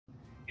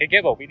Hey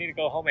Gible, we need to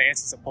go home and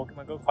answer some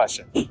Pokemon Go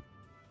questions.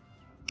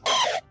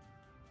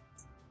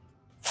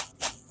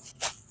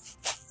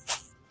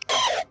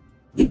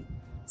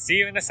 See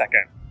you in a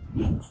second.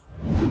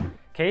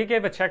 Can you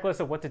give a checklist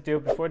of what to do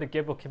before the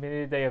Gible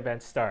Community Day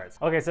event starts?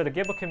 Okay, so the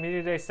Gible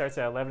Community Day starts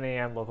at 11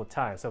 a.m. local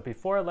time. So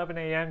before 11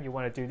 a.m., you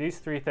want to do these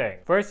three things.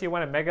 First, you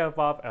want to Mega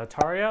Evolve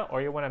Altaria,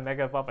 or you want to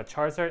Mega Evolve a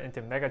Charizard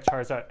into Mega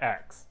Charizard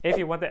X, if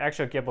you want the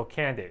extra Gible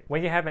candy.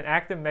 When you have an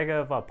active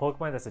Mega Evolve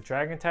Pokemon that's a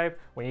Dragon type,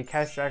 when you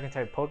catch Dragon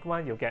type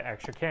Pokemon, you'll get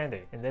extra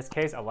candy. In this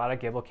case, a lot of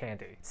Gible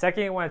candy.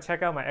 Second, you want to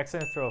check out my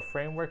Excellent Throw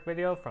Framework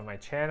video from my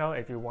channel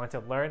if you want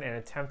to learn and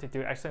attempt to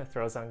do excellent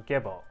throws on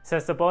Gible.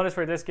 Since the bonus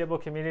for this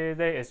Gible Community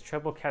Day is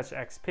Triple Catch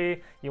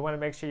XP, you want to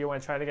make sure you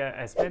want to try to get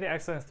as many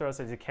excellent throws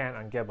as you can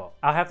on Gible.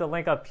 I'll have the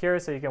link up here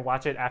so you can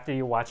watch it after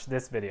you watch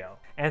this video.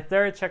 And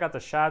third, check out the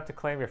shop to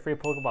claim your free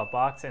Pokeball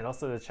box, and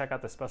also to check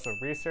out the special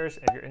research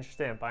if you're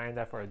interested in buying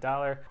that for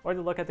 $1, or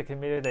to look at the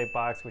Community Day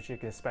box, which you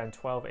can spend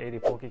 1280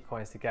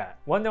 Pokecoins to get.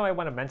 One note I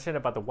want to mention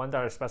about the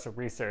 $1 special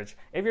research: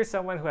 if you're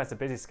someone who has a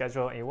busy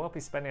schedule and you won't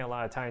be spending a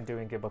lot of time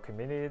doing Gible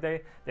Community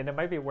Day, then it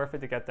might be worth it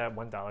to get that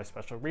 $1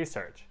 special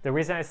research. The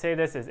reason I say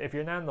this is if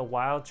you're not in the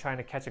wild trying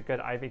to catch a good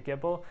IV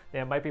Gible,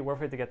 then it might be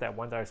worth it to get that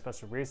 $1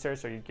 special research,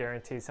 so you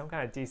guarantee some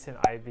kind of decent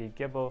IV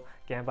Gible,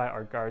 Gambite,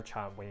 or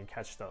Garchomp when you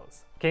catch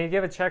those. Can you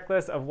give a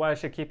checklist of what I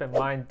should keep in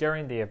mind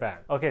during the event?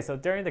 Okay, so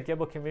during the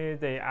Gible Community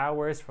Day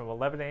hours from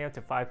 11 a.m.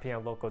 to 5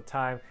 p.m. local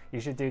time, you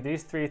should do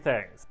these three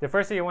things. The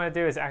first thing you want to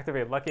do is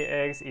activate lucky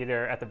eggs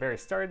either at the very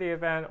start of the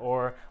event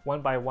or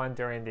one by one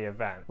during the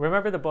event.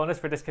 Remember, the bonus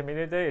for this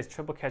Community Day is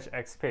Triple Catch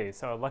XP,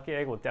 so a lucky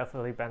egg will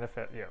definitely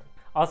benefit you.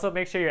 Also,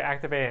 make sure you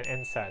activate an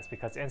incense,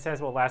 because incense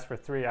will last for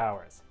 3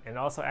 hours. And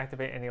also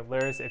activate any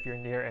lures if you're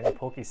near any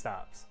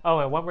Pokestops. Oh,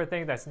 and one more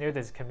thing that's new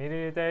this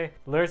Community Day: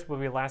 lures will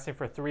be lasting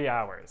for 3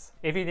 hours.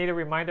 If you need a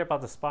reminder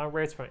about the spawn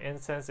rates from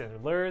incense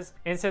and lures,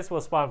 incense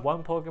will spawn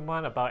one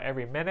Pokemon about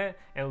every minute,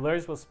 and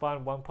lures will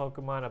spawn one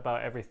Pokemon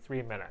about every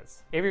 3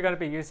 minutes. If you're going to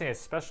be using a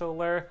special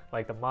lure,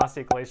 like the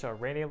Mossy, Glacial, or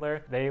Rainy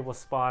lure, they will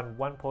spawn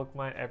one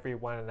Pokemon every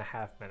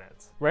 1.5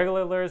 minutes.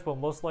 Regular lures will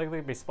most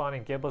likely be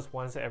spawning Gibles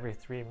once every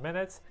 3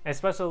 minutes, and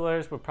special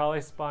lures will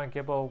probably spawn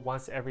Gible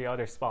once every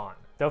other spawn.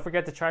 Don't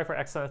forget to try for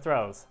excellent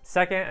throws.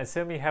 Second,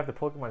 assuming you have the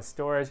Pokemon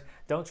storage,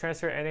 don't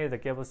transfer any of the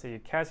Gibles that you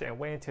catch and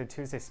wait until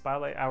Tuesday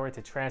Spotlight Hour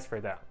to transfer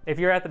them. If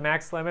you're at the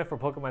max limit for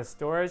Pokemon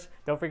storage,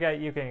 don't forget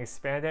you can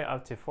expand it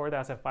up to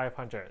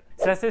 4,500.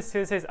 Since this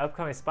Tuesday's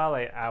upcoming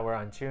Spotlight Hour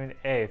on June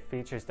 8th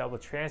features double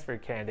transfer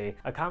candy,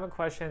 a common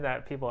question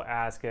that people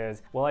ask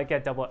is, will I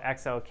get double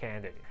XL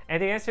candy?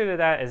 And the answer to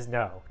that is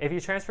no. If you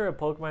transfer a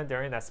Pokemon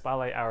during that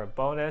Spotlight Hour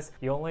bonus,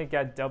 you only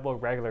get double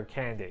regular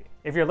candy.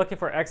 If you're looking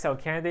for XL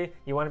candy,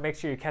 you want to make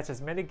sure you catch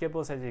as many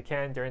Gibles as you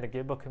can during the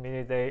Gible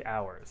Community Day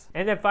hours.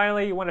 And then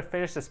finally, you want to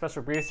finish the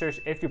special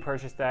research if you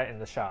purchase that in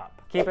the shop.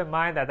 Keep in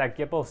mind that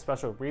Gible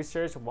special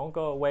research won't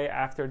go away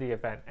after the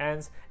event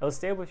ends. It'll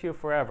stay with you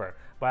forever,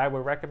 but I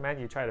would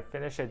recommend you try to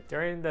finish it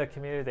during the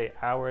Community Day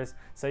hours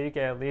so you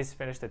can at least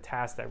finish the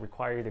tasks that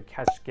require you to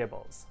catch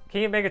Gibles.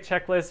 Can you make a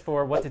checklist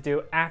for what to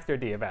do after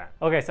the event?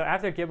 Okay, so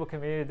after Gible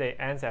Community Day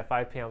ends at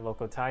 5 p.m.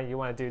 local time, you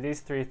want to do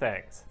these three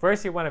things.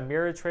 First, you want to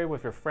mirror trade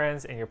with your friends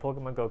in your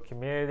Pokemon Go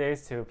community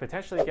days to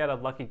potentially get a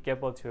lucky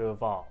Gible to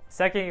evolve.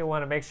 Second, you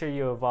want to make sure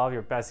you evolve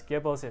your best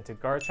Gibles into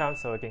Garchomp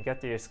so it can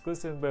get the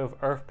exclusive move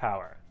Earth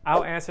Power.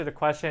 I'll answer the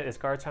question, is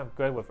Garchomp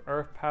good with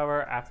Earth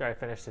Power, after I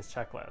finish this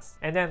checklist.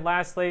 And then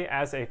lastly,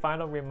 as a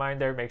final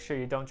reminder, make sure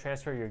you don't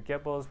transfer your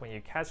Gibles when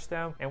you catch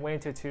them, and wait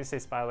until Tuesday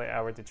Spotlight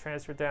Hour to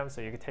transfer them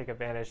so you can take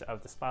advantage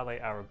of the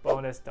Spotlight Hour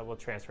bonus double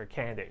transfer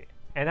candy.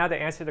 And now to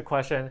answer the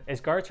question,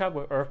 is Garchomp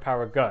with Earth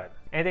Power good?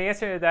 And the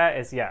answer to that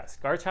is yes.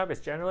 Garchomp is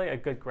generally a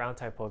good ground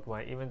type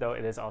Pokemon, even though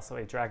it is also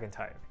a dragon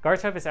type.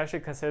 Garchomp is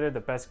actually considered the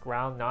best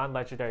ground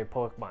non-legendary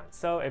Pokemon.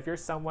 So if you're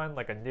someone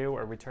like a new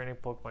or returning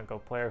Pokemon Go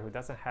player who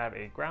doesn't have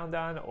a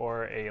Groudon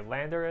or a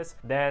Landorus,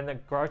 then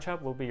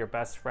Garchomp will be your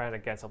best friend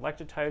against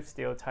electric types,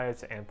 steel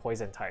types, and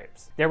poison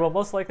types. There will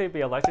most likely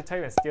be electric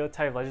type and steel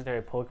type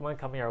legendary Pokemon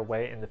coming our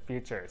way in the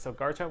future, so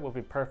Garchomp will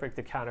be perfect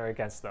to counter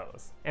against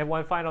those. And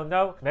one final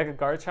note, Mega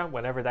Garchomp,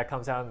 whenever that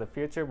comes out in the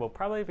future, will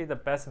probably be the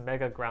best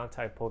Mega ground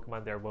type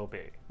Pokemon there will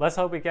be. Let's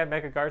hope we get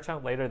Mega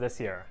Garchomp later this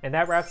year. And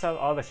that wraps up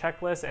all the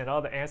checklists and all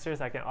the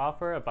answers I can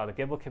offer about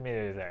the Gible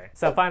Community Day.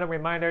 Some final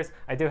reminders: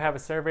 I do have a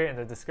survey in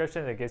the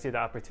description that gives you the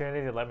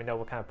opportunity to let me know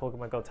what kind of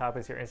Pokemon Go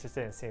topics you're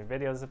interested in seeing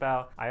videos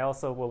about. I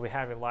also will be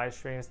having live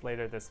streams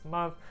later this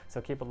month, so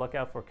keep a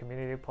lookout for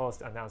community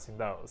posts announcing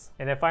those.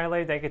 And then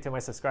finally, thank you to my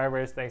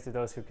subscribers, thanks to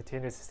those who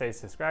continue to stay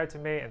subscribed to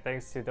me, and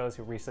thanks to those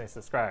who recently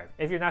subscribed.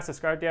 If you're not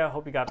subscribed yet, I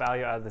hope you got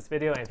value out of this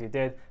video, and if you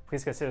did,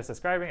 please consider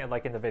subscribing and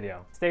liking the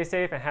video. Stay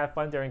safe and have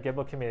fun during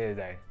Gible Community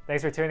Day.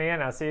 Thanks for tuning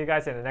in, I'll see you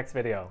guys in the next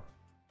video.